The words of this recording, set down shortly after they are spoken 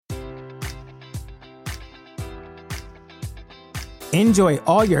Enjoy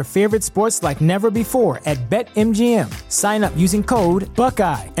all your favorite sports like never before at BetMGM. Sign up using code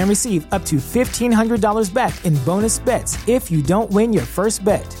Buckeye and receive up to $1,500 back in bonus bets if you don't win your first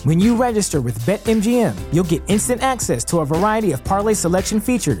bet. When you register with BetMGM, you'll get instant access to a variety of parlay selection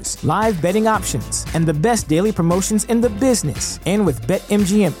features, live betting options, and the best daily promotions in the business. And with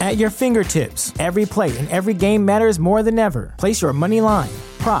BetMGM at your fingertips, every play and every game matters more than ever. Place your money line,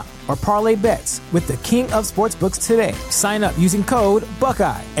 prop, or parlay bets with the king of sportsbooks today. Sign up using code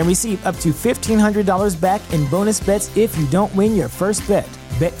Buckeye and receive up to $1,500 back in bonus bets if you don't win your first bet.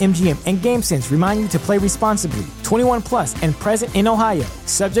 BetMGM and GameSense remind you to play responsibly. 21 plus and present in Ohio,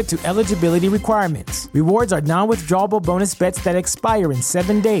 subject to eligibility requirements. Rewards are non-withdrawable bonus bets that expire in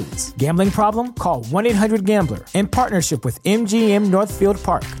 7 days. Gambling problem? Call 1-800-GAMBLER. In partnership with MGM Northfield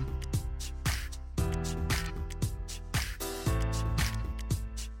Park.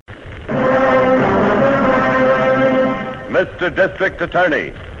 Mr. District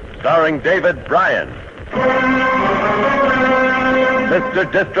Attorney, starring David Bryan.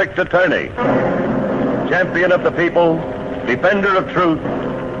 Mr. District Attorney, champion of the people, defender of truth,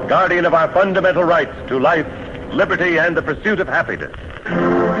 guardian of our fundamental rights to life, liberty, and the pursuit of happiness.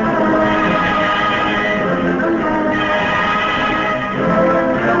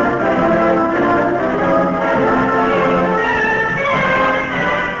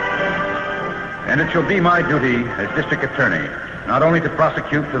 And it shall be my duty as district attorney not only to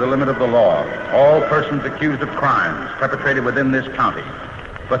prosecute to the limit of the law all persons accused of crimes perpetrated within this county,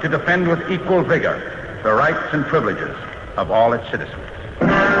 but to defend with equal vigor the rights and privileges of all its citizens.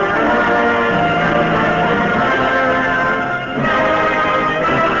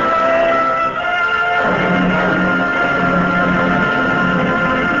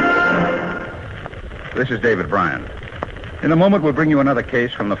 This is David Bryan. In a moment, we'll bring you another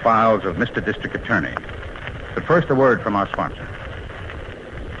case from the files of Mr. District Attorney. But first, a word from our sponsor.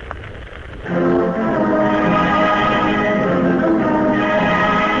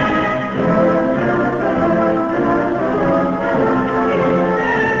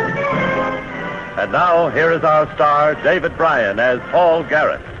 And now, here is our star, David Bryan, as Paul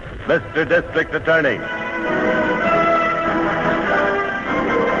Garrett, Mr. District Attorney.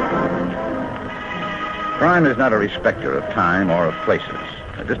 Crime is not a respecter of time or of places.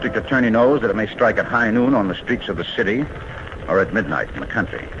 A district attorney knows that it may strike at high noon on the streets of the city or at midnight in the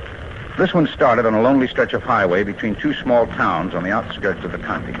country. This one started on a lonely stretch of highway between two small towns on the outskirts of the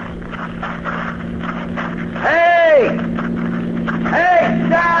county. Hey! Hey,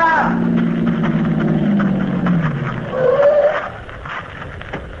 stop!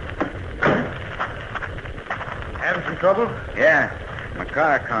 Having some trouble? Yeah, my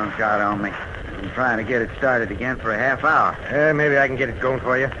car conked out on me. I'm trying to get it started again for a half hour. Maybe I can get it going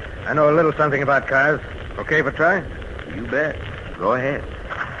for you. I know a little something about cars. Okay if I try? You bet. Go ahead.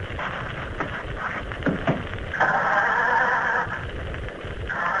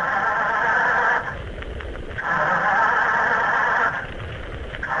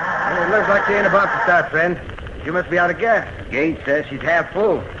 It looks like she ain't about to start, friend. You must be out of gas. Gage says she's half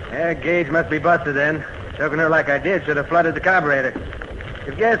full. Yeah, Gage must be busted then. Choking her like I did should have flooded the carburetor.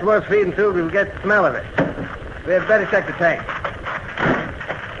 If gas was feeding through, we would get the smell of it. We had better check the tank.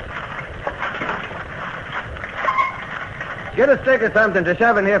 Get a stick or something to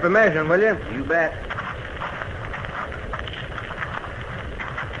shove in here for measuring, will you? You bet.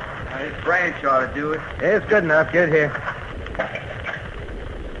 This branch ought to do it. It's good enough. Get here.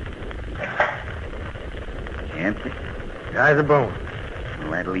 Empty? Guy's a bone.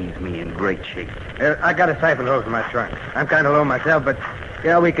 Well, that leaves me in great shape. I got a siphon hose in my trunk. I'm kind of low myself, but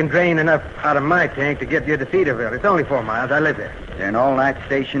we can drain enough out of my tank to get you to Cedarville. It's only 4 miles. I live there. Is there an all-night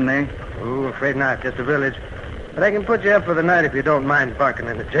station there? Oh, afraid not. Just a village. But I can put you up for the night if you don't mind barking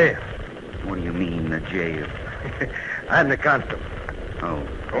in the jail. What do you mean, the jail? I'm the constable. Oh.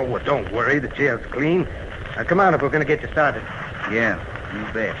 Oh, well, don't worry. The jail's clean. Now, come on if we're going to get you started. Yeah, you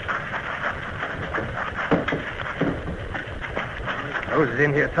bet. Hose is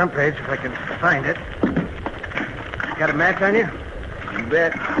in here someplace if I can find it. Got a match on you? You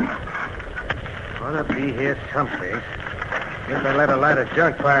bet. Ought to be here someplace. Guess I let a lot of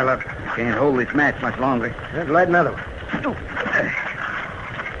junk pile up. Can't hold this match much longer. Let's light another one.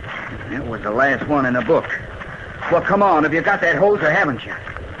 That was the last one in the book. Well, come on. Have you got that hose or haven't you?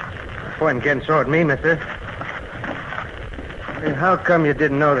 No point in getting sore at me, mister. Hey, how come you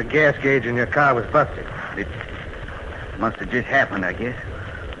didn't know the gas gauge in your car was busted? It must have just happened, I guess.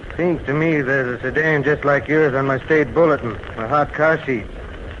 Seems to me there's a sedan just like yours on my state bulletin, a hot car seat.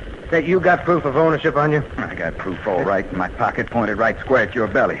 Say, you got proof of ownership on you? I got proof all right in my pocket, pointed right square at your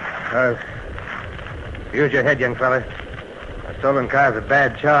belly. Use your head, young fella. A stolen car's a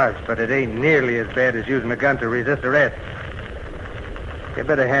bad charge, but it ain't nearly as bad as using a gun to resist arrest. You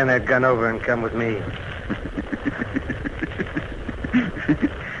better hand that gun over and come with me.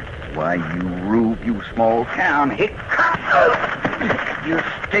 Why, you rube, you small town hick. You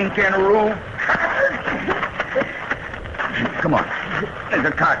stinking rube. Come on. There's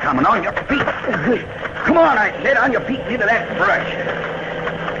a car coming on your feet. Come on, I said, on your feet into that brush.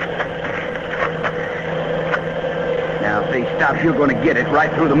 Now, if they stop, you're going to get it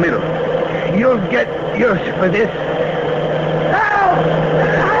right through the middle. You'll get yours for this. Help!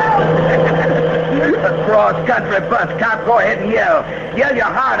 Help! A cross-country bus cop, go ahead and yell. Yell your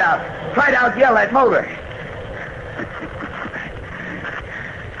heart out. Try to out-yell that motor.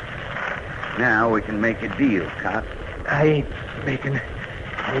 Now we can make a deal, cop. I ain't making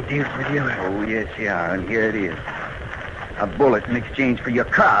any deals with you. Oh, yes, you are, and here it is. A bullet in exchange for your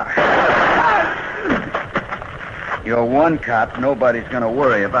car. You're one cop nobody's going to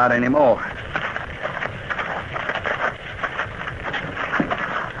worry about anymore.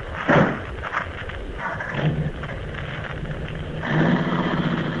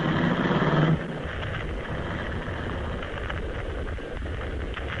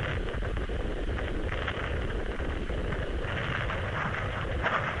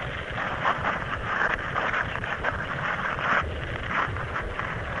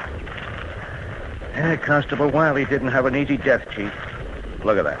 Constable Wiley didn't have an easy death, Chief.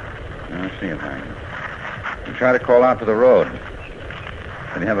 Look at that. I see it, Hank. You try to call out to the road.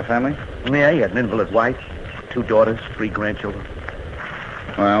 Did he have a family? Yeah, he had an invalid wife, 2 daughters, 3 grandchildren.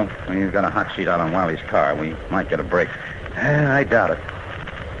 Well, you've got a hot seat out on Wiley's car. We might get a break. I doubt it.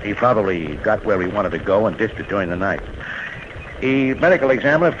 He probably got where he wanted to go and dished it during the night. The medical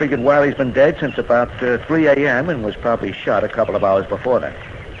examiner figured Wiley's been dead since about 3 a.m. and was probably shot a couple of hours before that.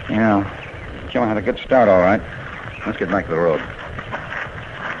 Yeah. Killer had a good start, all right. Let's get back to the road.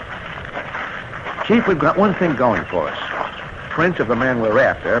 Chief, we've got one thing going for us. Prince of the man we're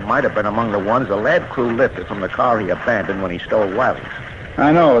after might have been among the ones the lab crew lifted from the car he abandoned when he stole Wiley's.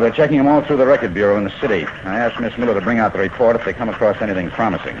 I know. They're checking him all through the record bureau in the city. I asked Miss Miller to bring out the report if they come across anything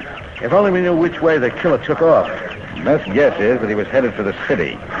promising. If only we knew which way the killer took off. Best guess is that he was headed for the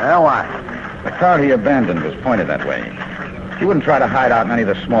city. Well, why? The car he abandoned was pointed that way. He wouldn't try to hide out in any of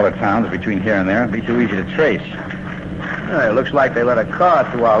the smaller towns between here and there. It'd be too easy to trace. It looks like they let a car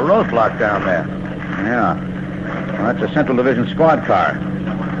through our roadblock down there. Yeah. Well, that's a Central Division squad car.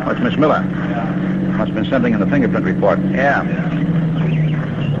 Oh, it's Miss Miller. Must have been something in the fingerprint report. Yeah.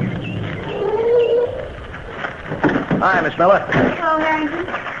 Hi, Miss Miller. Hello, Harrington.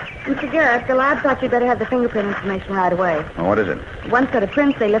 Mr. Garrett, the lab thought you'd better have the fingerprint information right away. Well, what is it? One set of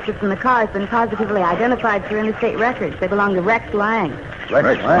prints they lifted from the car has been positively identified through interstate records. They belong to Rex Lang.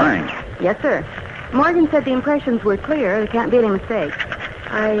 Rex Lang? Yes, sir. Morgan said the impressions were clear. There can't be any mistake.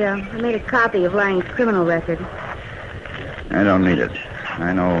 I made a copy of Lang's criminal record. I don't need it.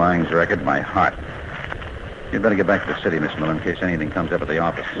 I know Lang's record by heart. You'd better get back to the city, Miss Miller, in case anything comes up at the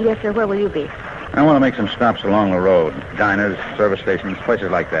office. Yes, sir. Where will you be? I want to make some stops along the road. Diners, service stations, places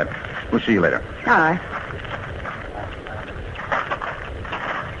like that. We'll see you later. All right.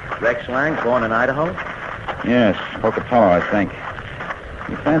 Rex Lang, born in Idaho? Yes, Pocatello, I think.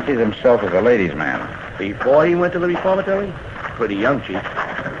 He fancies himself as a ladies' man. Before he went to the reformatory? Pretty young, Chief.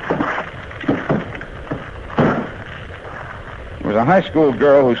 There was a high school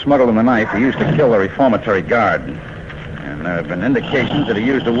girl who smuggled him a knife who used to kill the reformatory guard. And there have been indications that he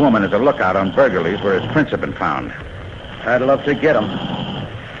used a woman as a lookout on burglaries where his prints have been found. I'd love to get him.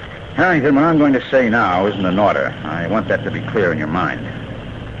 Harrington, what I'm going to say now isn't an order. I want that to be clear in your mind.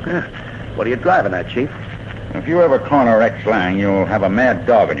 What are you driving at, Chief? If you ever corner Rex Lang, you'll have a mad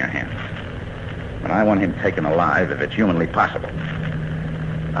dog in your hands. But I want him taken alive if it's humanly possible.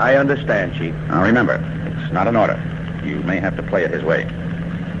 I understand, Chief. Now, remember, it's not an order. You may have to play it his way.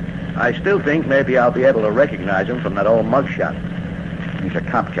 I still think maybe I'll be able to recognize him from that old mugshot. He's a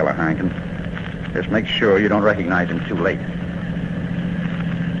cop killer, Harrington. Just make sure you don't recognize him too late.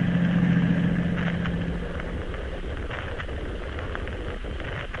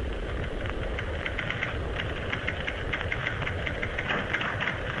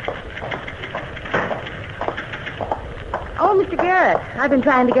 Oh, Mr. Garrett, I've been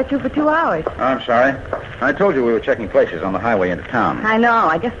trying to get you for 2 hours. Oh, I'm sorry. I told you we were checking places on the highway into town. I know.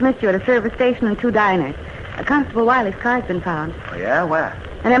 I just missed you at a service station and 2 diners. Constable Wiley's car's been found. Oh, yeah? Where?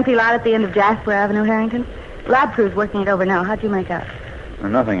 An empty lot at the end of Jasper Avenue, Harrington. Lab crew's working it over now. How'd you make out?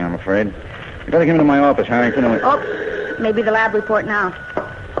 Nothing, I'm afraid. You better come into my office, Harrington. Oh, maybe the lab report now.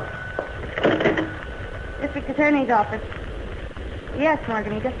 District Attorney's office. Yes,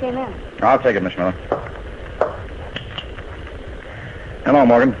 Morgan, he just came in. I'll take it, Miss Miller. Hello,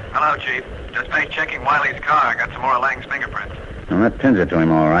 Morgan. Hello, Chief. Just finished checking Wiley's car. Got some more of Lang's fingerprints. Well, that pins it to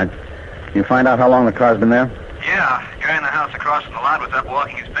him, all right. You find out how long the car's been there? Yeah, guy in the house across from the lot was up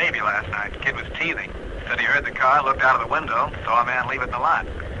walking his baby last night. The kid was teething. Said he heard the car, looked out of the window, saw a man leave it in the lot.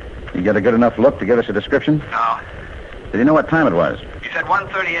 You get a good enough look to give us a description? No. Did you know what time it was? He said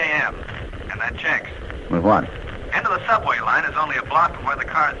 1:30 a.m. And that checks. With what? End of the subway line is only a block from where the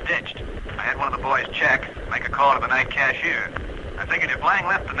car is ditched. I had one of the boys check, make a call to the night cashier. I figured if Lang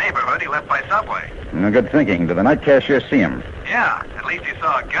left the neighborhood, he left by subway. No, good thinking. Did the night cashier see him? Yeah, at least he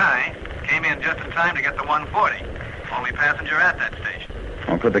saw a guy. Came in just in time to get the 140. Only passenger at that station.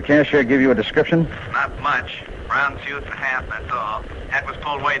 Well, could the cashier give you a description? Not much. Brown suit and hat, that's all. Hat was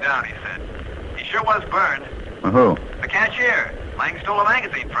pulled way down, he said. He sure was burned. Well, who? The cashier. Lang stole a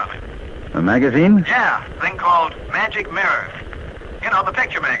magazine from him. A magazine? Yeah, thing called Magic Mirror. You know, the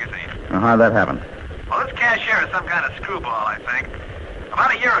picture magazine. Well, how'd that happen? Well, this cashier is some kind of screwball, I think.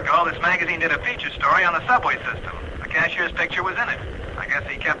 About a year ago, this magazine did a feature story on the subway system. The cashier's picture was in it. I guess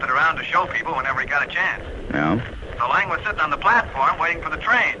he kept it around to show people whenever he got a chance. Yeah? So Lang was sitting on the platform waiting for the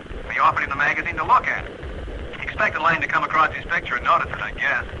train. He offered him the magazine to look at. He expected Lang to come across his picture and notice it, I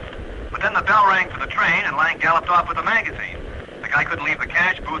guess. But then the bell rang for the train, and Lang galloped off with the magazine. The guy couldn't leave the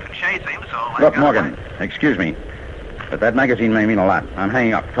cash booth and chase him, so Lang Look, got Morgan, away. excuse me, but that magazine may mean a lot. I'm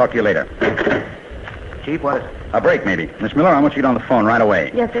hanging up. Talk to you later. Chief, what is it? A break, maybe. Miss Miller, I want you to get on the phone right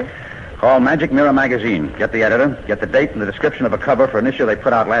away. Yes, sir. Call Magic Mirror magazine. Get the editor, get the date and the description of a cover for an issue they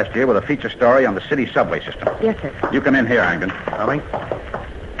put out last year with a feature story on the city subway system. Yes, sir. You come in here, Angton. Coming?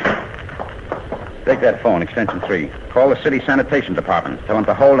 Take that phone, extension 3. Call the city sanitation department. Tell them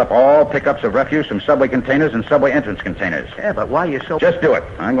to hold up all pickups of refuse from subway containers and subway entrance containers. Yeah, but why are you so... Just do it.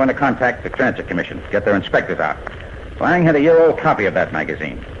 I'm going to contact the Transit Commission. Get their inspectors out. Lang had a year-old copy of that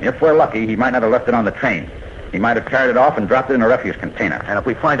magazine. If we're lucky, he might not have left it on the train. He might have carried it off and dropped it in a refuse container. And if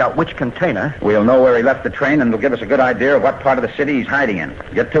we find out which container... We'll know where he left the train, and it'll give us a good idea of what part of the city he's hiding in.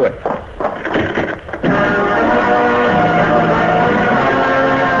 Get to it.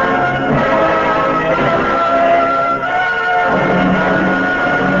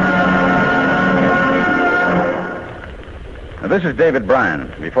 Now, this is David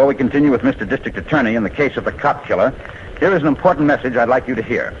Bryan. Before we continue with Mr. District Attorney in the case of the cop killer, here is an important message I'd like you to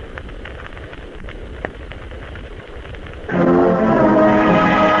hear.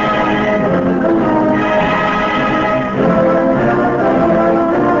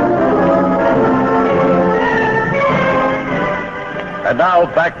 And now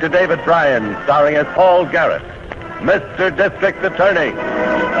back to David Bryan, starring as Paul Garrett, Mr. District Attorney.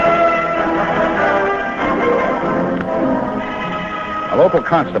 A local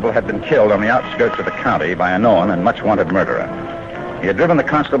constable had been killed on the outskirts of the county by a known and much-wanted murderer. He had driven the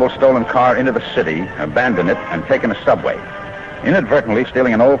constable's stolen car into the city, abandoned it, and taken a subway, inadvertently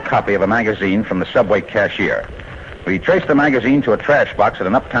stealing an old copy of a magazine from the subway cashier. We traced the magazine to a trash box at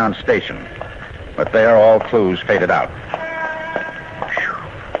an uptown station, but there all clues faded out.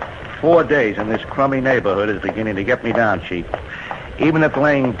 4 days in this crummy neighborhood is beginning to get me down, Chief. Even if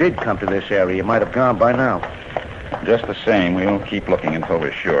Lang did come to this area, he might have gone by now. Just the same, we'll keep looking until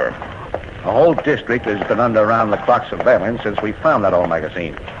we're sure. The whole district has been under around-the-clock surveillance since we found that old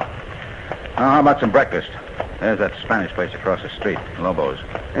magazine. Now, how about some breakfast? There's that Spanish place across the street, Lobo's.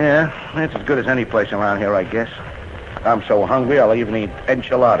 Yeah, that's as good as any place around here, I guess. I'm so hungry, I'll even eat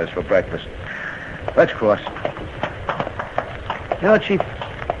enchiladas for breakfast. Let's cross. You know, Chief,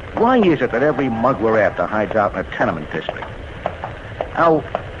 why is it that every mug we're after hides out in a tenement district? Now,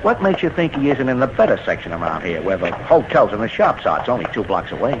 what makes you think he isn't in the better section around here, where the hotels and the shops are? It's only 2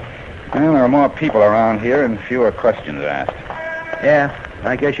 blocks away. Well, there are more people around here and fewer questions asked. Yeah,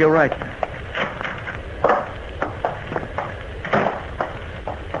 I guess you're right.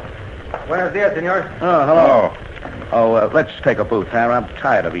 Buenos dias, senor. Oh, hello. Oh, let's take a booth, huh? I'm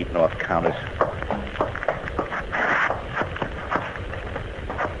tired of eating off counters.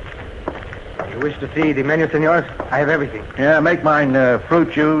 You wish to see the menu, senor? I have everything. Yeah, make mine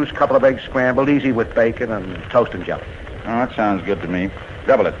fruit juice, couple of eggs scrambled, easy with bacon, and toast and jelly. Oh, that sounds good to me.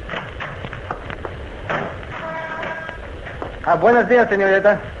 Double it. Buenos dias,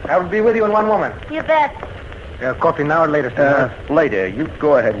 senorita. I will be with you in 1 moment. You bet. Coffee now or later, senor? Later. You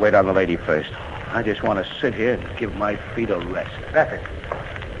go ahead, wait on the lady first. I just want to sit here and give my feet a rest. Gracias.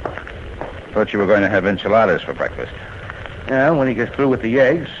 Thought you were going to have enchiladas for breakfast. Yeah, when he gets through with the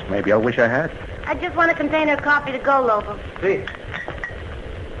eggs, maybe I'll wish I had. I just want a container of coffee to go, Lobo. See.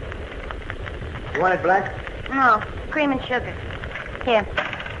 You want it black? No, cream and sugar. Here.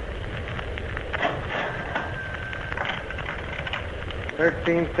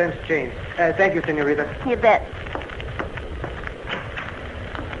 13 cents change. Thank you, senorita. You bet.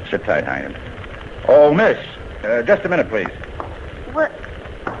 Sit tight, Hyman. Oh, miss. Just a minute, please. What?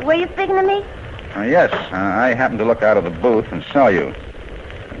 Were you speaking to me? Yes, I happened to look out of the booth and saw you.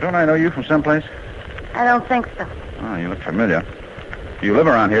 Don't I know you from someplace? I don't think so. Oh, you look familiar. You live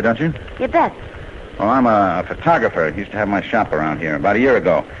around here, don't you? You bet. Well, I'm a photographer. Used to have my shop around here about a year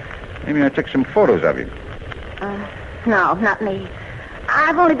ago. Maybe I took some photos of you. No, not me.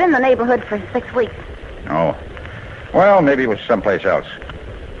 I've only been in the neighborhood for 6 weeks. Oh. Well, maybe it was someplace else.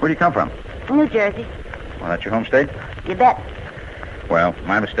 Where do you come from? New Jersey. Well, that's your home state? You bet. Well,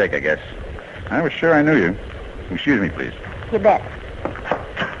 my mistake, I guess. I was sure I knew you. Excuse me, please. You bet.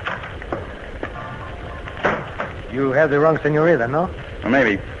 You have the wrong senorita, no? Well,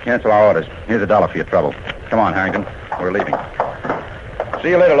 maybe. Cancel our orders. Here's $1 for your trouble. Come on, Harrington. We're leaving. See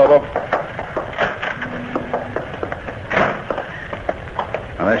you later, Lobo.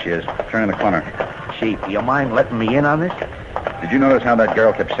 Oh, there she is. Turning the corner. Chief, do you mind letting me in on this? Did you notice how that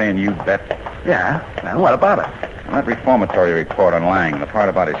girl kept saying, you bet? Yeah. And what about it? On that reformatory report on Lang, the part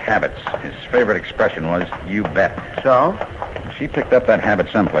about his habits, his favorite expression was, you bet. So? She picked up that habit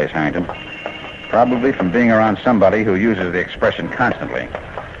someplace, Harrington. Probably from being around somebody who uses the expression constantly.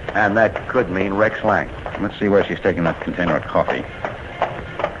 And that could mean Rex Lang. Let's see where she's taking that container of coffee.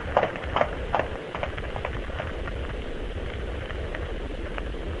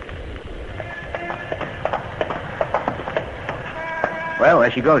 Well,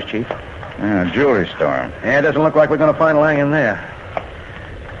 there she goes, Chief. Yeah, a jewelry store. Yeah, it doesn't look like we're going to find Lang in there.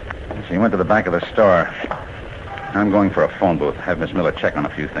 She went to the back of the store. I'm going for a phone booth. Have Miss Miller check on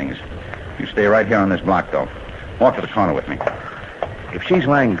a few things. You stay right here on this block, though. Walk to the corner with me. If she's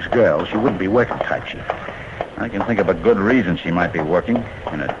Lang's girl, she wouldn't be working tight, Chief. I can think of a good reason she might be working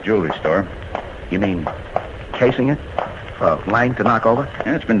in a jewelry store. You mean casing it? For Lang to knock over?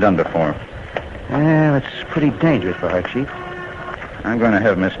 Yeah, it's been done before. Yeah, it's pretty dangerous for her, Chief. I'm going to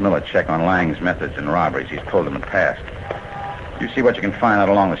have Miss Miller check on Lang's methods in robberies. He's pulled them in the past. You see what you can find out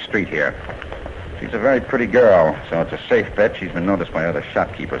along the street here. She's a very pretty girl, so it's a safe bet she's been noticed by other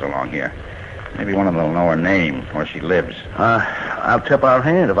shopkeepers along here. Maybe one of them will know her name, where she lives. I'll tip our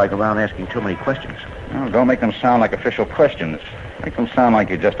hand if I go around asking too many questions. Well, don't make them sound like official questions. Make them sound like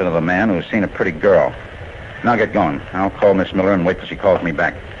you're just another man who's seen a pretty girl. Now get going. I'll call Miss Miller and wait till she calls me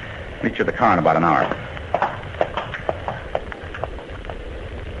back. Meet you at the car in about an hour.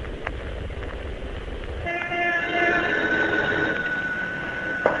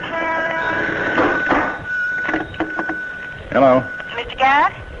 Hello. Mr.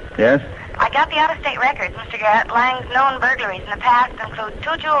 Garrett? Yes? I got the out-of-state records, Mr. Garrett. Lang's known burglaries in the past include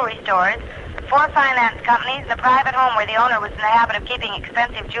 2 jewelry stores, 4 finance companies, and a private home where the owner was in the habit of keeping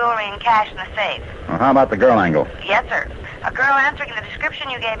expensive jewelry and cash in the safe. Well, how about the girl angle? Yes, sir. A girl answering the description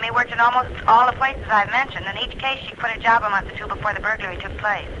you gave me worked in almost all the places I've mentioned. In each case, she quit her job a month or 2 before the burglary took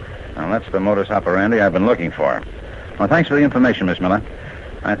place. Well, that's the modus operandi I've been looking for. Well, thanks for the information, Miss Miller.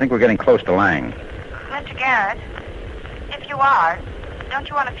 I think we're getting close to Lang. Mr. Garrett, if you are, don't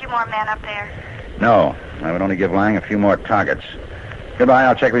you want a few more men up there? No, I would only give Lang a few more targets. Goodbye,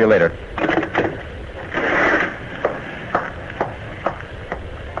 I'll check with you later.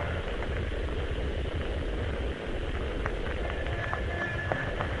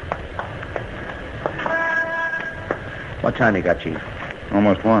 What time you got, Chief?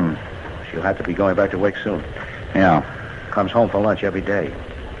 Almost 1. She'll have to be going back to work soon. Yeah. Comes home for lunch every day.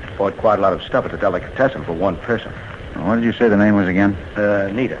 Bought quite a lot of stuff at the delicatessen for one person. What did you say the name was again?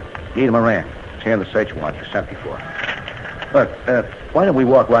 Nita Moran. It's here in the search warrant for 74. Look, why don't we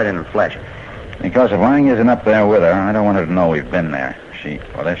walk right in and flash it? Because if Lang isn't up there with her, I don't want her to know we've been there.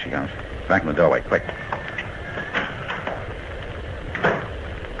 Well, there she comes. Back in the doorway, quick.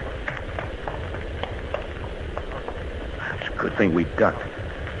 It's a good thing we ducked.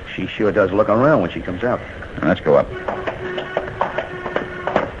 She sure does look around when she comes out. Let's go up.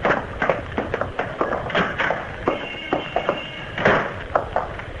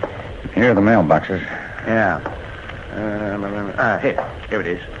 Here are the mailboxes. Yeah. Here it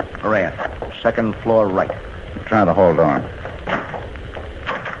is. Moran. 2nd floor right. Try the hall door.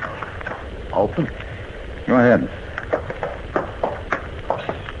 Open. Go ahead.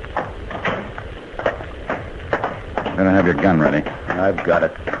 Better have your gun ready. I've got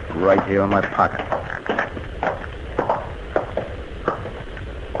it right here in my pocket.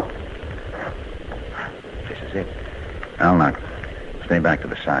 This is it. I'll knock. Stay back to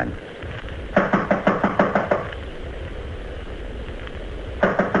the side.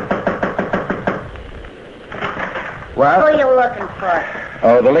 Well? Who are you looking for?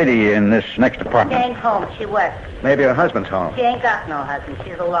 Oh, the lady in this next She apartment. ain't home. She works. Maybe her husband's home. She ain't got no husband.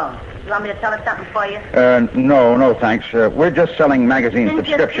 She's alone. You want me to tell her something for you? No, thanks. We're just selling magazine Didn't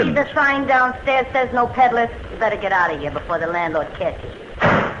you see subscriptions. the sign downstairs says no peddlers? You better get out of here before the landlord catches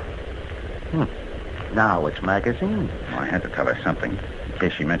you. Now it's magazine. I had to tell her something, in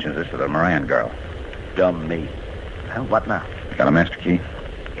case she mentions this to the Moran girl. Dumb me. Well, what now? Got a master key?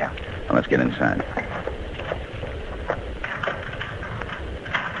 Yeah. Well, let's get inside.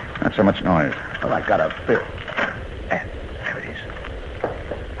 Not so much noise. Well, I got a bill. There it is.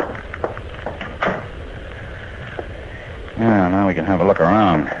 Yeah, now we can have a look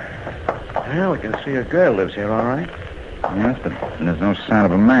around. Well, we can see a girl lives here, all right. Yes, but there's no sign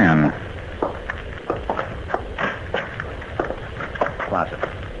of a man. Closet.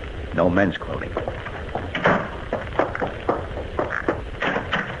 No men's clothing.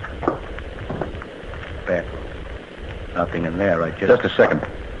 Bathroom. Nothing in there. Just a second.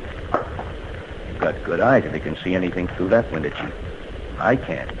 You've got good eyes if you can see anything through that window, Chief. I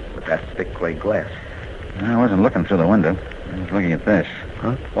can't, with that thick gray glass. I wasn't looking through the window. I was looking at this.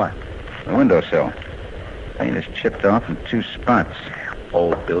 Huh? What? The windowsill. Paint is chipped off in 2 spots.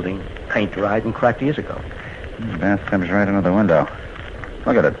 Old building. Paint dried and cracked years ago. The bathtub's right under the window.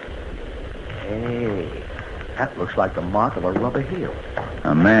 Look at it. Hey, that looks like the mark of a rubber heel.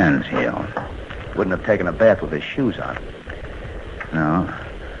 A man's heel. Wouldn't have taken a bath with his shoes on. No.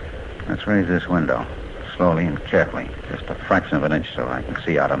 Let's raise this window. Slowly and carefully. Just a fraction of an inch so I can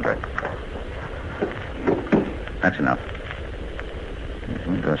see out under it. That's enough. These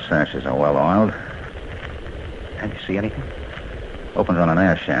window sashes are well oiled. Can't you see anything? Opens on an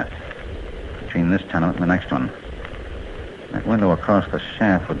air shaft. Between this tenement and the next one. That window across the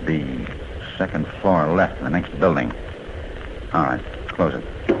shaft would be second floor left in the next building. All right, close it.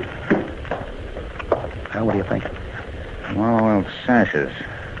 Well, what do you think? Well-oiled sashes.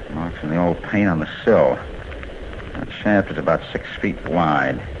 Marks in the old paint on the sill. That shaft is about 6 feet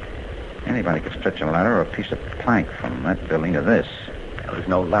wide. Anybody could stretch a ladder or a piece of plank from that building to this. Well, there's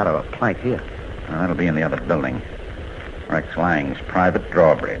no ladder or plank here. That'll be in the other building. Rex Lang's private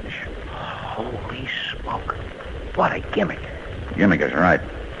drawbridge. Holy smoke. What a gimmick. Gimmick is right.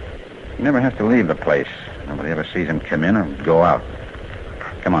 He never has to leave the place. Nobody ever sees him come in or go out.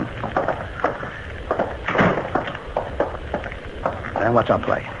 Come on. Now, what's our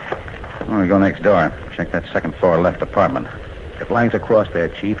play? Well, we go next door. Check that second floor left apartment. If Lang's across there,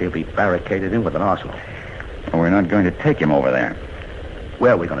 Chief, he'll be barricaded in with an arsenal. Well, we're not going to take him over there.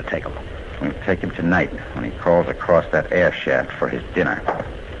 Where are we going to take him? We'll take him tonight when he crawls across that air shaft for his dinner.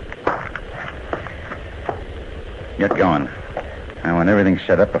 Get going. I want everything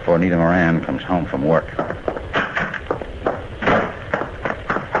set up before Nita Moran comes home from work.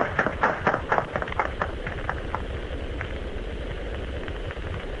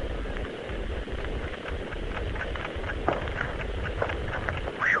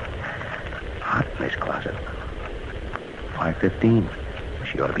 Hot in this closet. 5:15.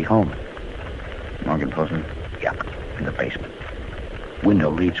 She ought to be home. Morgan posted? Yep, in the basement. Window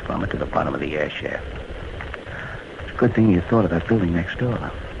leads from it to the bottom of the air shaft. It's a good thing you thought of that building next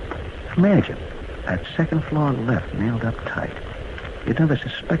door. Imagine, that second floor left nailed up tight. You'd never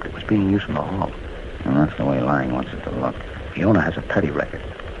suspect it was being used from the hall. Well, that's the way Lang wants it to look. The owner has a petty record.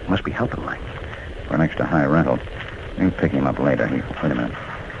 Must be helping Lang. For an extra high rental. You can pick him up later. Wait a minute.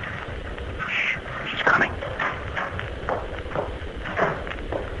 Shh, she's coming.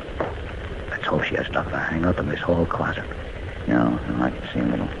 Let's hope she has nothing to hang up in this whole closet. No, I can see him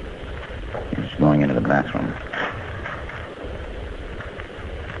a little. He's going into the bathroom.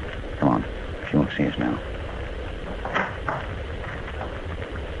 Come on. She won't see us now.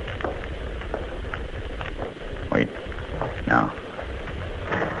 Wait. Now.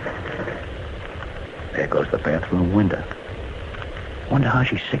 There goes the bathroom window. Wonder how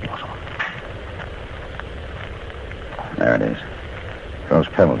she signals them. There it is. Throws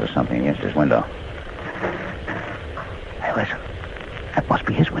pebbles or something against his window. Hey, listen. That must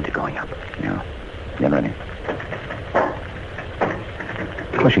be his window going up. Yeah. Get ready.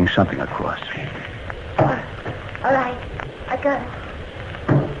 Pushing something across. All right. I got it.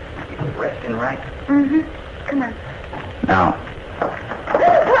 Resting right? Mm-hmm. Come on. Now.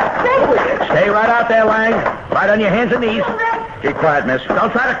 Stay right out there, Lang. Right on your hands and knees. Keep quiet, miss.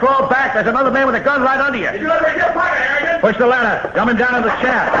 Don't try to crawl back. There's another man with a gun right under you. Did you ever get your pocket, Harrigan? Push the ladder. Coming down in the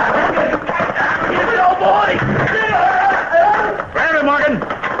shaft. Oh, boy! Grab him, Morgan. I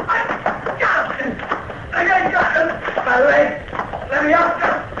got him. My leg. Let me up.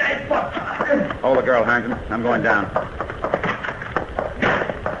 Hold the girl, Harrington. I'm going down.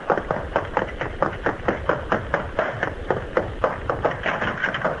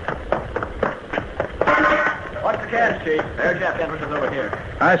 Chief. Air Jeff Edwards is over here.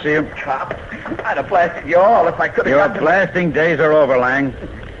 I see you. Cop, I'd have blasted you all if I could have Your got blasting days are over, Lang.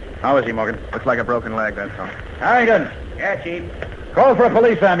 How is he, Morgan? Looks like a broken leg, that's all. Harrington, Yeah, Chief. call for a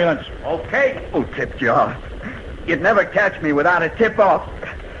police ambulance. Okay. Who tipped you off? You'd never catch me without a tip-off.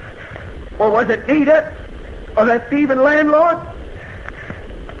 Or was it Nita? Or that thieving landlord?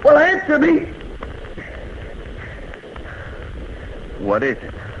 Well, answer me. What is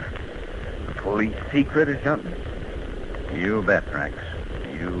it? A police secret or something? You bet, Rex.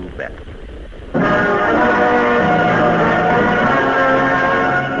 You bet.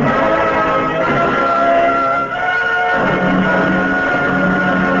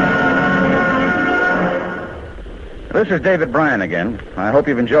 This is David Bryan again. I hope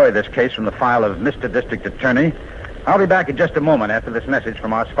you've enjoyed this case from the file of Mr. District Attorney. I'll be back in just a moment after this message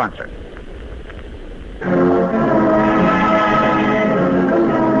from our sponsor.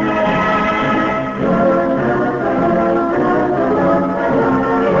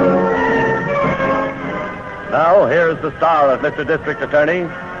 Now, here's the star of Mr. District Attorney,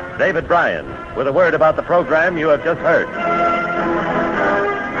 David Bryan, with a word about the program you have just heard.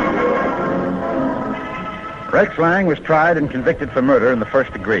 Rex Lang was tried and convicted for murder in the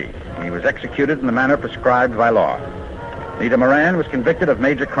first degree. He was executed in the manner prescribed by law. Nita Moran was convicted of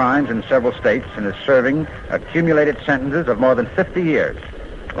major crimes in several states and is serving accumulated sentences of more than 50 years.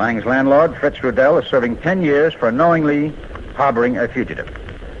 Lang's landlord, Fritz Rudell, is serving 10 years for knowingly harboring a fugitive.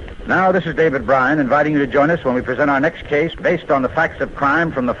 Now, this is David Bryan inviting you to join us when we present our next case based on the facts of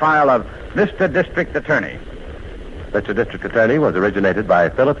crime from the file of Mr. District Attorney. Mr. District Attorney was originated by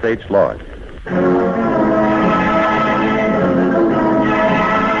Phillips H. Lord.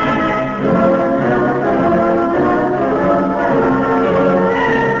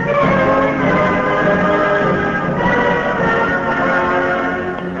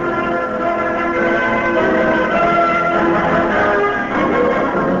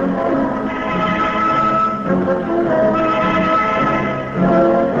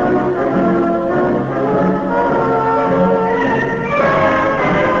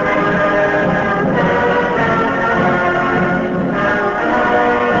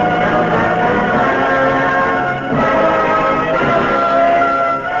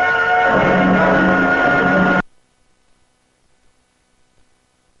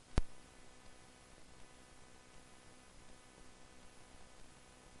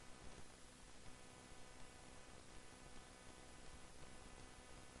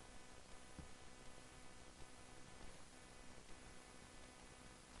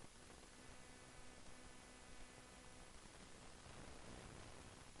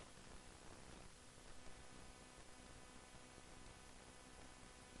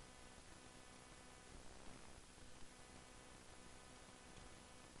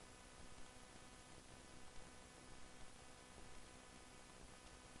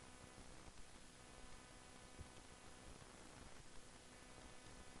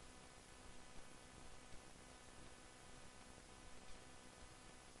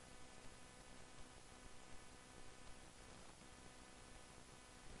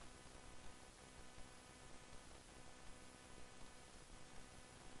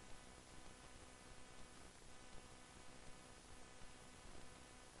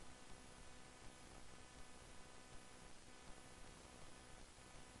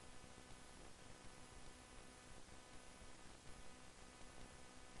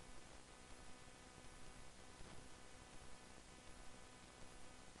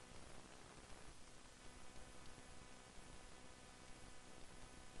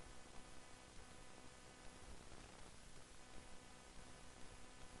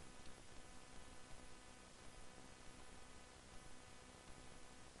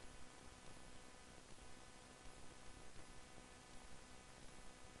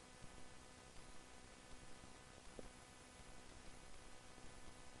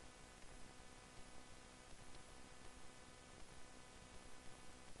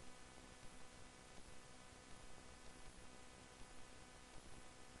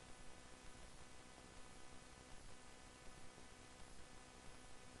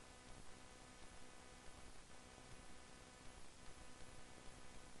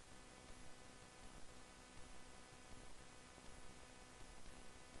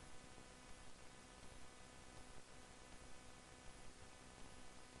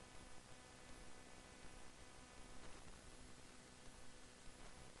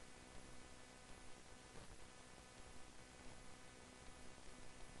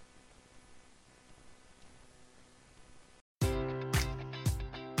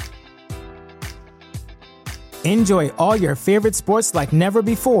 Enjoy all your favorite sports like never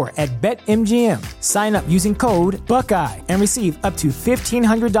before at BetMGM. Sign up using code Buckeye and receive up to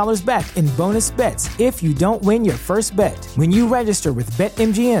 $1,500 back in bonus bets if you don't win your first bet. When you register with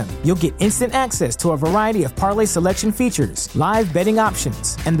BetMGM, you'll get instant access to a variety of parlay selection features, live betting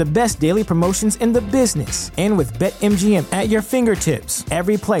options, and the best daily promotions in the business. And with BetMGM at your fingertips,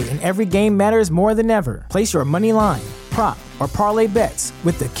 every play and every game matters more than ever. Place your money line, prop, or parlay bets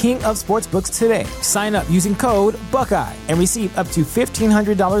with the king of sportsbooks today. Sign up using code Buckeye and receive up to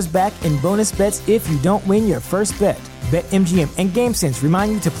 $1,500 back in bonus bets if you don't win your first bet. BetMGM and GameSense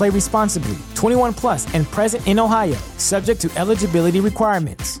remind you to play responsibly. 21 plus and present in Ohio, subject to eligibility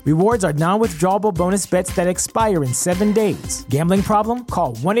requirements. Rewards are non-withdrawable bonus bets that expire in 7 days. Gambling problem?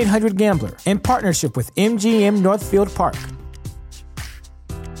 Call 1-800-GAMBLER. In partnership with MGM Northfield Park.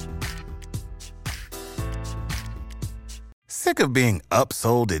 Sick of being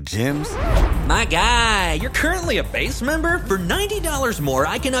upsold at gyms? My guy, you're currently a base member? For $90 more,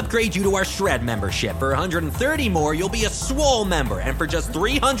 I can upgrade you to our Shred membership. For $130 more, you'll be a Swole member. And for just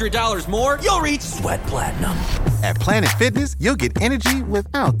 $300 more, you'll reach Sweat Platinum. At Planet Fitness, you'll get energy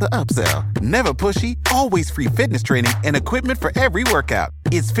without the upsell. Never pushy, always free fitness training and equipment for every workout.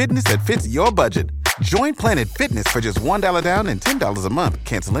 It's fitness that fits your budget. Join Planet Fitness for just $1 down and $10 a month.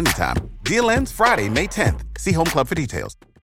 Cancel anytime. Deal ends Friday, May 10th. See Home Club for details.